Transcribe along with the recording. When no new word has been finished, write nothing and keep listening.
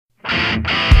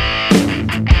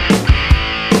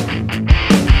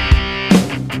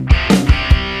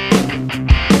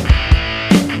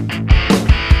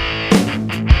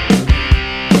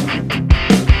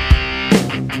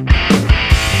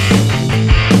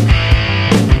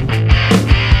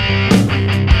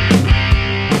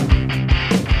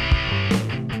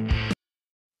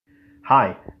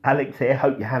Hi, Alex here.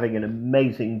 Hope you're having an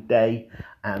amazing day,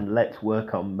 and let's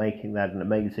work on making that an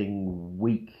amazing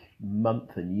week,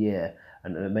 month, and year,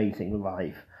 and an amazing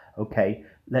life. Okay,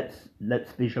 let's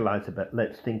visualize a bit.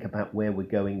 Let's think about where we're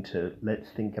going to. Let's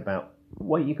think about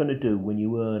what you're going to do when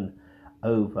you earn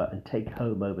over and take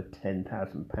home over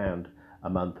 £10,000 a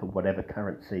month, or whatever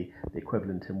currency, the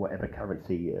equivalent in whatever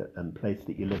currency and place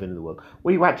that you live in the world.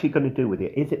 What are you actually going to do with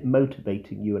it? Is it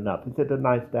motivating you enough? Is it a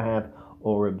nice to have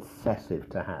or obsessive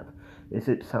to have? Is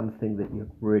it something that you're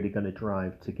really going to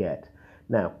drive to get?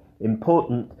 Now,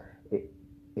 important,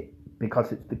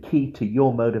 because it's the key to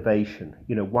your motivation.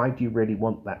 You know, why do you really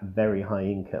want that very high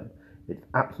income? It's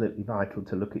absolutely vital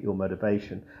to look at your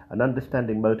motivation. And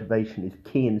understanding motivation is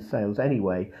key in sales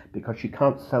anyway, because you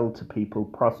can't sell to people,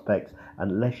 prospects,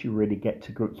 unless you really get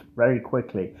to grips very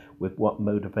quickly with what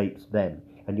motivates them.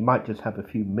 And you might just have a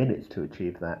few minutes to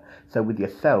achieve that. So with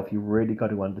yourself, you've really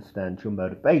got to understand your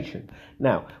motivation.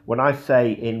 Now, when I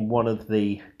say in one of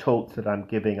the talks that I'm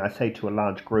giving, I say to a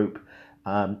large group,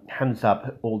 hands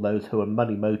up all those who are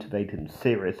money motivated and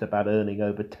serious about earning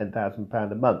over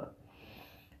 £10,000 a month.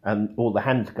 And all the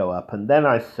hands go up. And then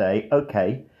I say,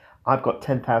 okay, I've got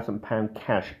 £10,000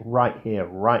 cash right here,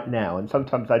 right now. And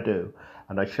sometimes I do.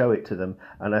 And I show it to them.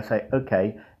 And I say,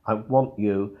 okay, I want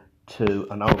you to,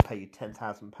 and I'll pay you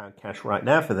 £10,000 cash right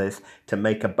now for this, to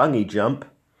make a bungee jump.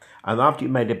 And after you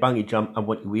made a bungee jump, I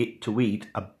want you to eat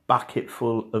a bucket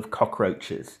full of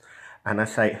cockroaches. And I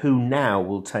say, who now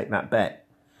will take that bet?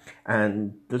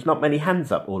 And there's not many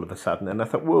hands up all of a sudden. And I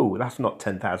thought, whoa, that's not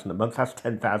 10,000 a month. That's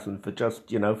 10,000 for just,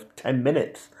 10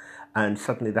 minutes. And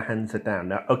suddenly the hands are down.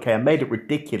 Now, okay, I made it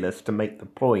ridiculous to make the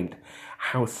point.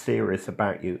 How serious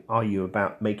are you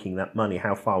about making that money?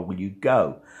 How far will you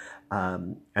go?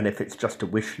 And if it's just a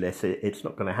wish list, it's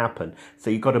not going to happen.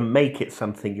 So you've got to make it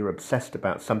something you're obsessed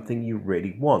about, something you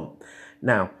really want.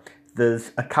 Now,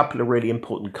 there's a couple of really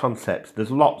important concepts.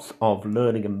 There's lots of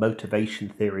learning and motivation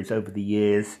theories over the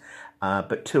years,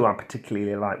 but two I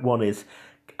particularly like. One is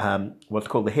what's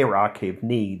called the hierarchy of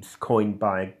needs, coined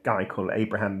by a guy called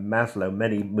Abraham Maslow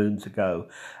many moons ago.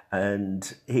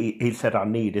 And he said our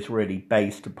need is really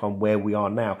based upon where we are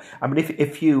now. I mean,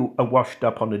 if you are washed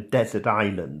up on a desert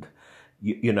island,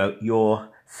 your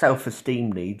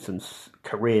self-esteem needs and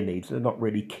career needs are not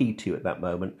really key to you at that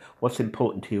moment. What's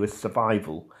important to you is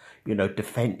survival,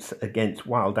 defense against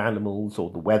wild animals or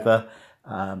the weather,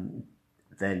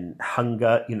 then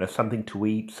hunger, something to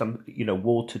eat,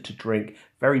 water to drink,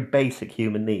 very basic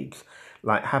human needs.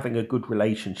 Like having a good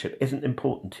relationship isn't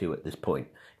important to you at this point.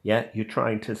 Yeah, you're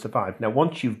trying to survive. Now,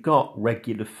 once you've got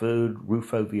regular food,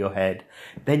 roof over your head,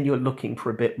 then you're looking for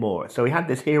a bit more. So we had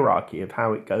this hierarchy of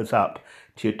how it goes up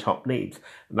to your top needs.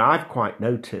 Now, I've quite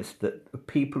noticed that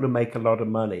people who make a lot of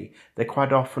money, they're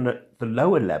quite often at the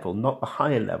lower level, not the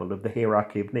higher level of the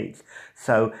hierarchy of needs.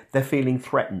 So they're feeling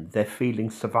threatened, they're feeling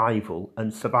survival,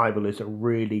 and survival is a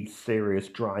really serious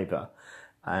driver.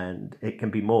 And it can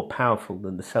be more powerful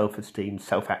than the self-esteem,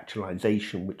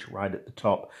 self-actualization, which are right at the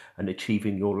top, and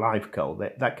achieving your life goal.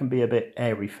 That can be a bit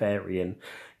airy-fairy, and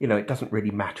it doesn't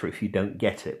really matter if you don't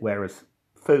get it, whereas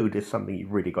food is something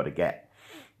you've really got to get.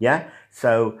 Yeah?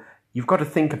 So you've got to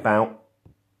think about,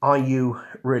 are you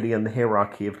really in the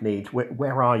hierarchy of needs?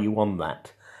 Where are you on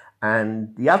that?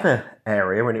 And the other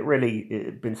area, and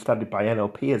it's been studied by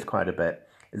NLPers quite a bit,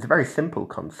 is a very simple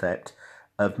concept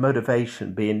of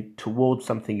motivation being towards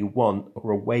something you want or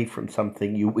away from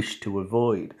something you wish to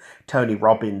avoid. Tony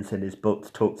Robbins in his books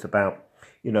talks about,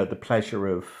 the pleasure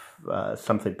of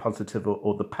something positive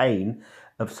or the pain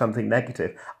of something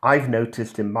negative. I've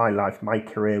noticed in my life, my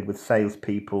career with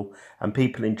salespeople and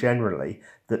people in generally,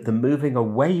 that the moving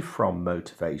away from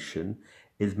motivation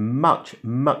is much,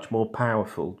 much more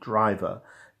powerful driver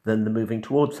than the moving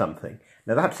towards something.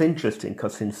 Now that's interesting,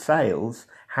 because in sales,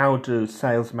 how do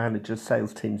sales managers,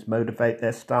 sales teams motivate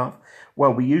their staff?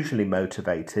 Well, we're usually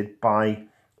motivated by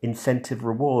incentive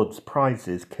rewards,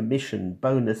 prizes, commission,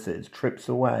 bonuses, trips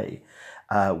away,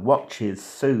 watches,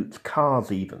 suits,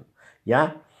 cars even.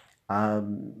 Yeah?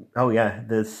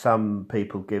 There's some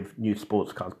people give new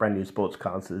sports cars, brand new sports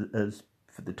cars as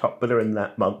for the top biller in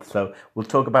that month. So we'll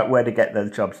talk about where to get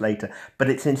those jobs later. But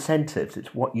it's incentives.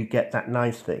 It's what you get, that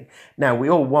nice thing. Now, we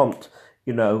all want,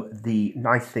 the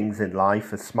nice things in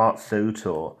life, a smart suit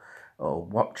or or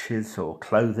watches or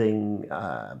clothing,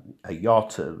 a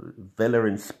yacht, a villa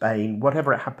in Spain,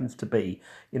 whatever it happens to be,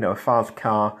 a fast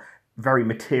car, very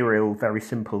material, very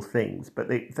simple things, but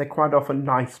they're quite often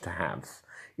nice to haves.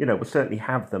 We'll certainly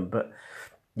have them, but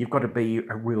you've got to be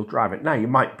a real driver. Now, you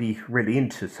might be really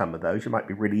into some of those. You might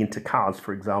be really into cars,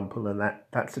 for example, and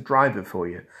that's a driver for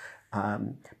you.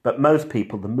 But most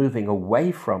people, the moving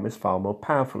away from is far more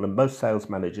powerful, and most sales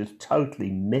managers totally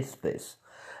miss this.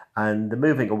 And the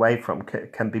moving away from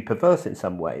can be perverse in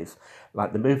some ways.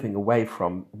 Like the moving away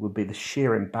from would be the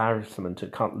sheer embarrassment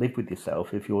and can't live with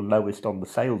yourself if you're lowest on the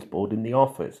sales board in the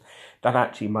office. That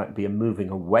actually might be a moving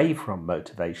away from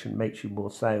motivation, makes you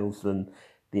more sales than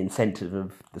the incentive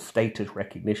of the status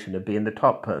recognition of being the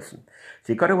top person.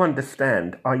 So you've got to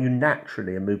understand, are you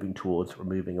naturally a moving towards or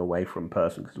moving away from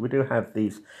person? Because we do have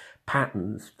these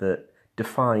patterns that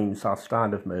defines our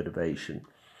style of motivation.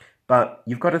 But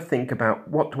you've got to think about,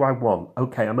 what do I want?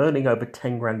 Okay, I'm earning over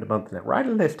 10 grand a month now. Write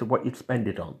a list of what you'd spend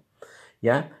it on.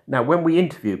 Yeah. Now, when we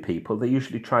interview people, they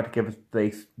usually try to give us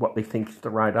what they think is the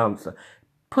right answer.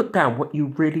 Put down what you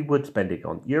really would spend it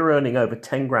on. You're earning over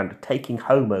 10 grand, taking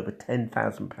home over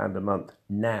 £10,000 a month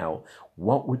now.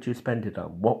 What would you spend it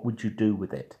on? What would you do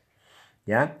with it?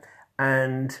 Yeah.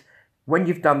 And when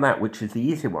you've done that, which is the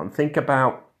easy one, think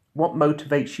about what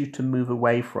motivates you to move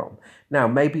away from. Now,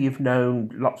 maybe you've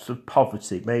known lots of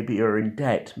poverty. Maybe you're in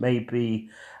debt. Maybe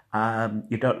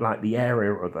you don't like the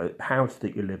area or the house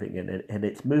that you're living in, and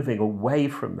it's moving away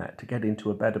from that to get into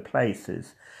a better place.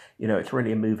 It's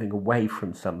really a moving away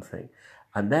from something.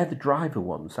 And they're the driver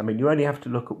ones. I mean, you only have to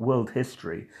look at world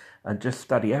history and just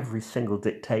study every single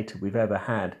dictator we've ever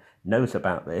had knows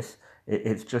about this.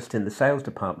 It's just in the sales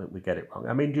department we get it wrong.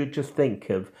 I mean, you just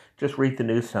read the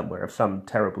news somewhere of some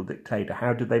terrible dictator.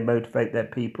 How do they motivate their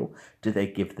people? Do they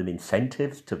give them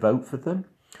incentives to vote for them?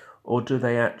 Or do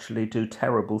they actually do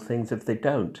terrible things if they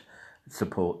don't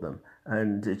support them?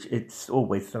 And it's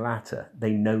always the latter.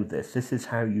 They know this. This is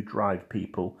how you drive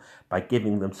people, by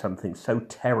giving them something so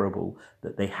terrible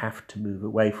that they have to move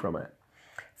away from it.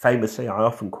 Famously, I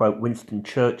often quote Winston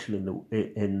Churchill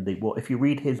if you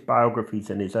read his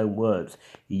biographies in his own words,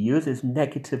 he uses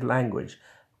negative language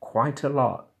quite a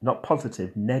lot, not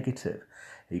positive, negative.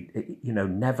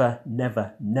 Never,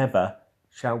 never, never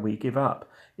shall we give up.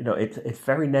 It's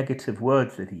very negative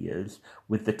words that he used,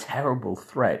 with the terrible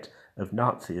threat of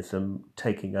Nazism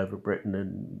taking over Britain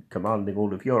and commanding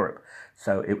all of Europe.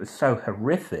 So it was so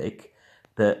horrific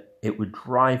that it would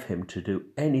drive him to do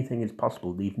anything as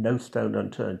possible, leave no stone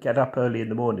unturned, get up early in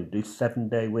the morning, do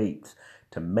 7-day weeks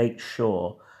to make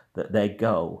sure that their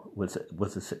goal was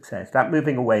a success. That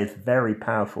moving away is very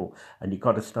powerful, and you've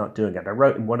got to start doing it. I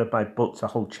wrote in one of my books a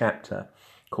whole chapter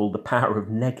called The Power of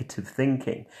Negative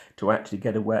Thinking, to actually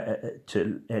get away,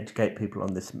 to educate people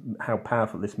on this, how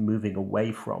powerful this moving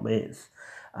away from is.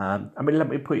 Let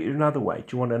me put it another way.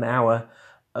 Do you want an hour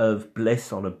of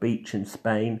bliss on a beach in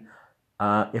Spain?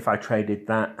 If I traded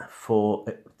that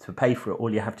to pay for it,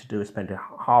 all you have to do is spend a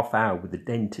half hour with the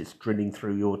dentist drilling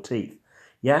through your teeth.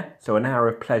 Yeah? So an hour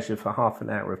of pleasure for half an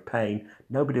hour of pain.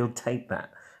 Nobody will take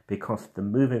that, because the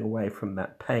moving away from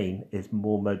that pain is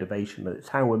more motivational. It's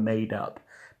how we're made up.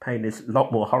 Pain is a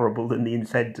lot more horrible than the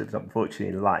incentives,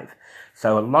 unfortunately, in life.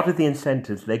 So a lot of the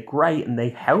incentives, they're great and they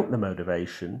help the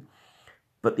motivation,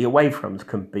 but the away froms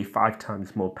can be 5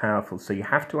 times more powerful. So you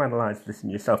have to analyze this in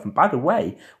yourself. And by the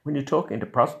way, when you're talking to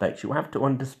prospects, you have to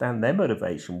understand their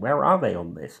motivation. Where are they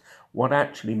on this? What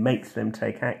actually makes them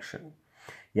take action?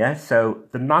 Yeah, so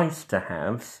the nice to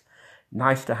haves,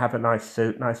 nice to have a nice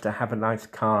suit, nice to have a nice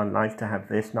car, nice to have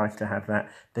this, nice to have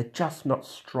that, they're just not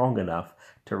strong enough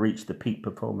to reach the peak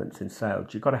performance in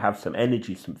sales. You've got to have some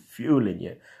energy, some fuel in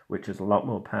you, which is a lot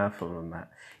more powerful than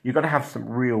that. You've got to have some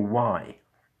real why,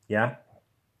 yeah?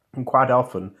 And quite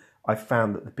often, I've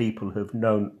found that the people who've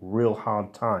known real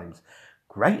hard times,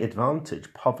 great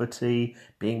advantage, poverty,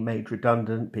 being made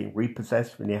redundant, being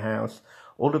repossessed from your house,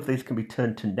 all of these can be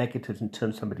turned to negatives and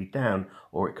turn somebody down,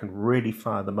 or it can really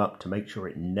fire them up to make sure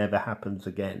it never happens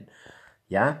again.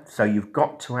 Yeah? So you've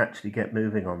got to actually get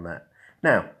moving on that.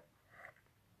 Now,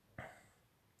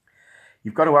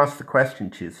 you've got to ask the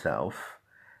question to yourself,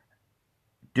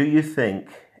 do you think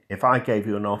if I gave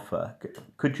you an offer,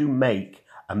 could you make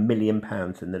 £1 million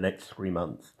in the next 3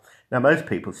 months? Now, most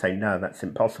people say, no, that's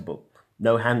impossible.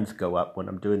 No hands go up when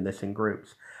I'm doing this in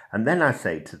groups. And then I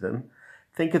say to them,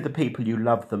 think of the people you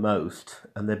love the most,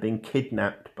 and they're being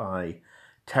kidnapped by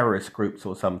terrorist groups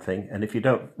or something, and if you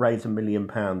don't raise £1 million,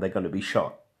 they're going to be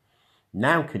shot.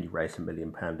 Now can you raise £1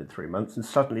 million in 3 months? And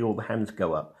suddenly all the hands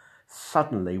go up.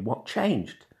 Suddenly, what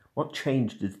changed? What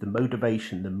changed is the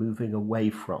motivation, the moving away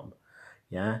from.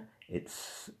 Yeah, It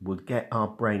would get our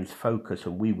brains focused,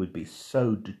 and we would be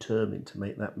so determined to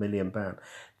make that £1,000,000.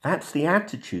 That's the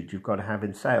attitude you've got to have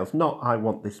in sales. Not, I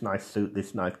want this nice suit,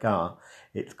 this nice car.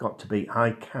 It's got to be,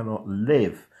 I cannot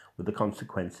live with the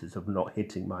consequences of not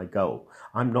hitting my goal.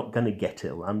 I'm not going to get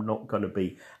ill. I'm not going to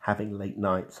be having late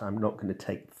nights. I'm not going to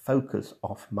take focus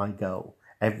off my goal.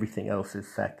 Everything else is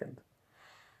second.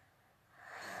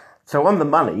 So on the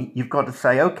money, you've got to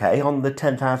say, okay, on the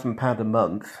 £10,000 a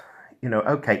month,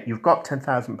 okay, you've got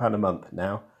 £10,000 a month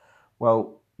now.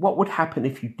 Well, what would happen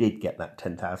if you did get that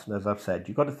 10,000? As I've said,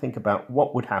 you've got to think about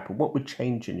what would happen, what would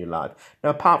change in your life. Now,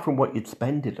 apart from what you'd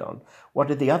spend it on, what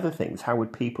are the other things? How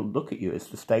would people look at you? Is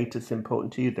the status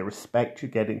important to you? The respect you're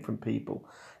getting from people?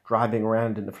 Driving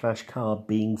around in a flash car,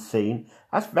 being seen?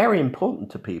 That's very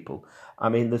important to people. I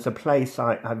mean, there's a place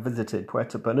I visited,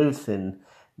 Puerto Banús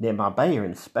near Marbella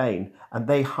in Spain, and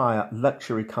they hire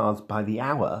luxury cars by the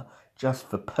hour just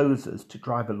for posers to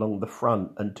drive along the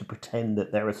front and to pretend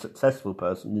that they're a successful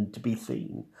person and to be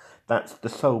seen. That's the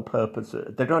sole purpose.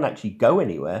 They don't actually go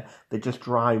anywhere. They just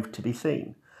drive to be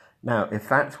seen. Now, if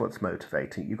that's what's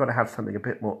motivating, you've got to have something a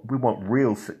bit more. We want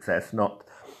real success, not,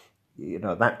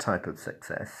 that type of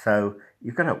success. So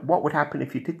you've got to, what would happen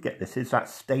if you did get this? Is that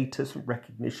status and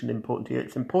recognition important to you?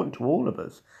 It's important to all of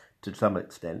us to some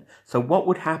extent. So what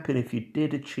would happen if you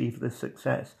did achieve this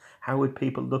success? How would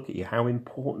people look at you? How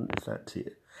important is that to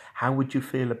you? How would you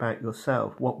feel about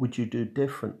yourself? What would you do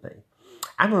differently?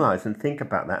 Analyze and think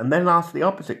about that. And then ask the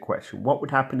opposite question. What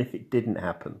would happen if it didn't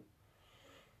happen?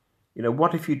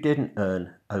 What if you didn't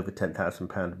earn over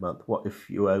 £10,000 a month? What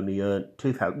if you only earned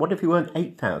 £2,000? What if you earned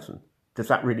 £8,000? Does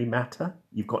that really matter?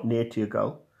 You've got near to your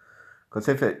goal? Because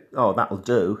if that'll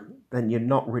do, then you've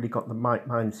not really got the right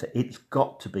mindset. It's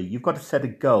got to be. You've got to set a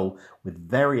goal with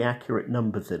very accurate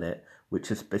numbers in it,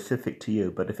 which are specific to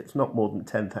you. But if it's not more than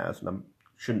 10,000, I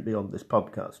shouldn't be on this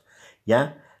podcast.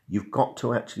 Yeah, you've got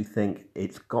to actually think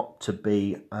it's got to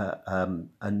be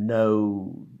a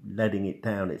no letting it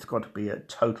down. It's got to be a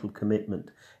total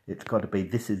commitment. It's got to be,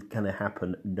 this is going to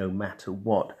happen no matter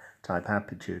what type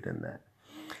attitude in there.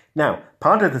 Now,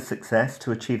 part of the success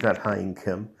to achieve that high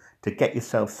income, to get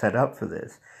yourself set up for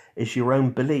this, is your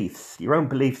own beliefs. Your own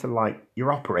beliefs are like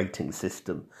your operating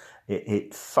system.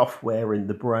 It's software in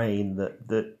the brain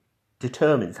that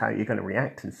determines how you're going to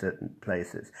react in certain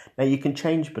places. Now, you can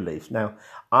change beliefs. Now,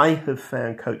 I have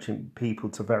found coaching people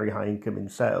to very high income in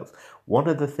sales, one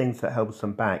of the things that helps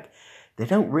them back, they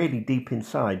don't really deep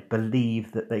inside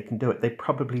believe that they can do it. They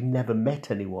probably never met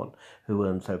anyone who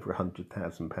earns over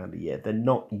 £100,000 a year. They're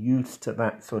not used to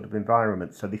that sort of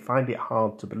environment, so they find it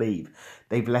hard to believe.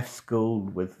 They've left school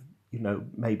with,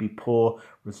 maybe poor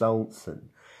results, and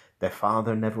their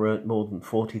father never earned more than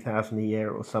 £40,000 a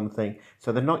year or something.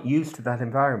 So they're not used to that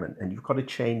environment, and you've got to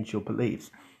change your beliefs.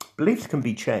 Beliefs can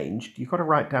be changed. You've got to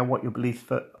write down what your beliefs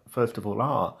first of all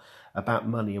are about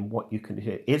money and what you can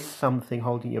do. Is something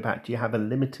holding you back? Do you have a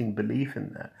limiting belief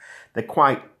in that? They're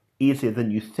quite easier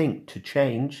than you think to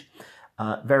change.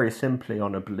 Very simply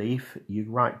on a belief, you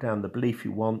write down the belief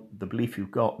you want, the belief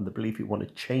you've got, and the belief you want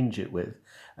to change it with,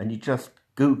 and you just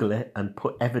Google it and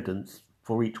put evidence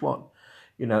for each one.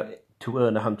 To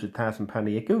earn £100,000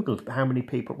 a year, Google how many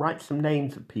people, write some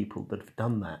names of people that have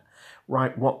done that,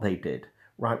 write what they did,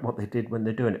 write what they did when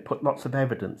they're doing it, put lots of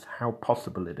evidence how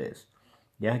possible it is.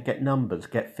 Yeah, get numbers,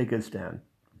 get figures down,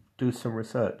 do some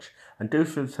research, and do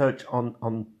some research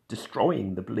on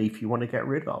destroying the belief you want to get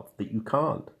rid of, that you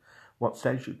can't. What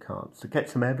says you can't? So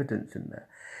get some evidence in there.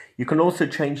 You can also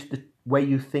change the way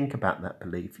you think about that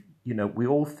belief. We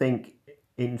all think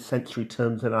in sensory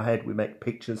terms in our head. We make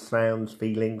pictures, sounds,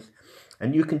 feelings,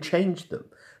 and you can change them.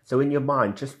 So in your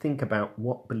mind, just think about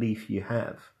what belief you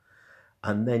have,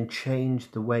 and then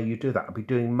change the way you do that. I'll be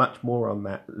doing much more on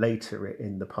that later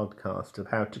in the podcast, of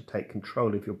how to take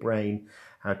control of your brain,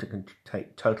 how to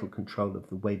take total control of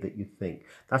the way that you think.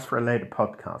 That's for a later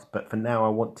podcast. But for now, I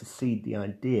want to seed the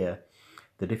idea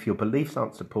that if your beliefs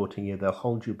aren't supporting you, they'll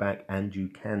hold you back, and you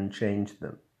can change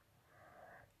them.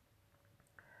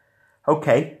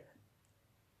 Okay,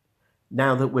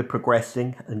 now that we're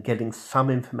progressing and getting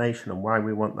some information on why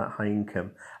we want that high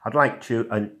income, I'd like to,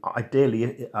 and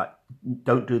ideally,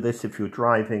 don't do this if you're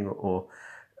driving or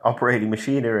operating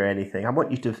machinery or anything. I want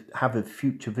you to have a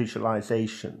future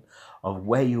visualization of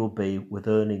where you'll be with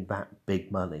earning that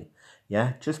big money.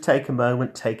 Yeah, just take a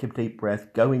moment, take a deep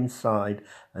breath, go inside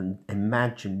and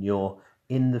imagine you're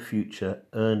in the future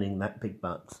earning that big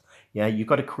bucks. Yeah, you've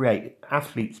got to create,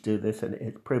 athletes do this, and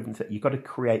it's proven that you've got to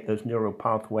create those neural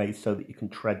pathways so that you can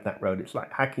tread that road. It's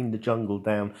like hacking the jungle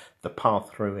down the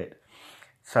path through it.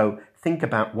 So think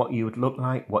about what you would look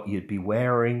like, what you'd be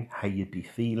wearing, how you'd be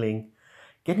feeling.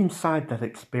 Get inside that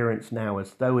experience now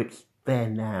as though it's there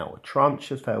now. Trance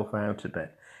yourself out of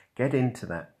it. Get into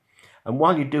that. And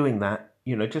while you're doing that,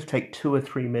 just take 2 or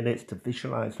 3 minutes to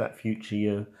visualize that future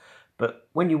you. But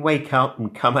when you wake up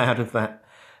and come out of that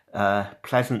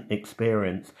pleasant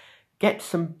experience, get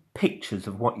some pictures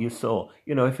of what you saw.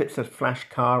 If it's a flash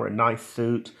car, a nice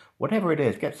suit, whatever it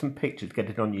is, get some pictures. Get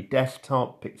it on your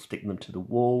desktop, stick them to the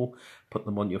wall, put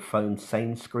them on your phone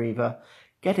screensaver.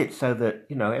 Get it so that,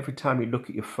 every time you look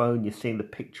at your phone, you're seeing the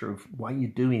picture of why you're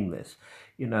doing this.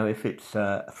 If it's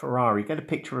a Ferrari, get a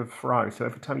picture of a Ferrari. So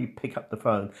every time you pick up the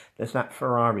phone, there's that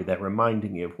Ferrari there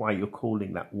reminding you of why you're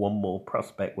calling that one more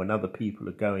prospect when other people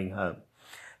are going home.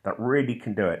 That really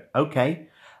can do it. Okay.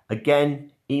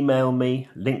 Again, email me,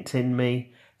 LinkedIn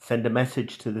me, send a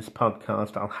message to this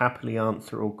podcast. I'll happily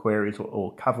answer all queries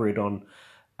or cover it on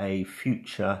a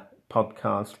future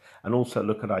podcast, and also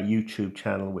look at our YouTube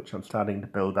channel, which I'm starting to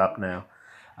build up now.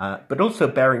 But also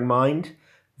bear in mind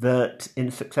that in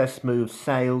Success Moves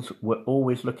Sales, we're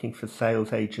always looking for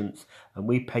sales agents, and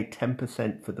we pay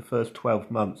 10% for the first 12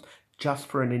 months just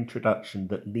for an introduction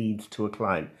that leads to a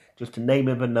client. Just a name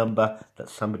of a number that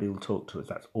somebody will talk to us.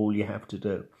 That's all you have to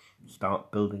do.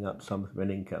 Start building up some of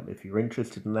an income. If you're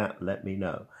interested in that, let me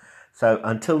know. So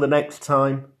until the next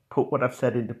time, put what I've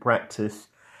said into practice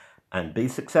and be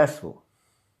successful.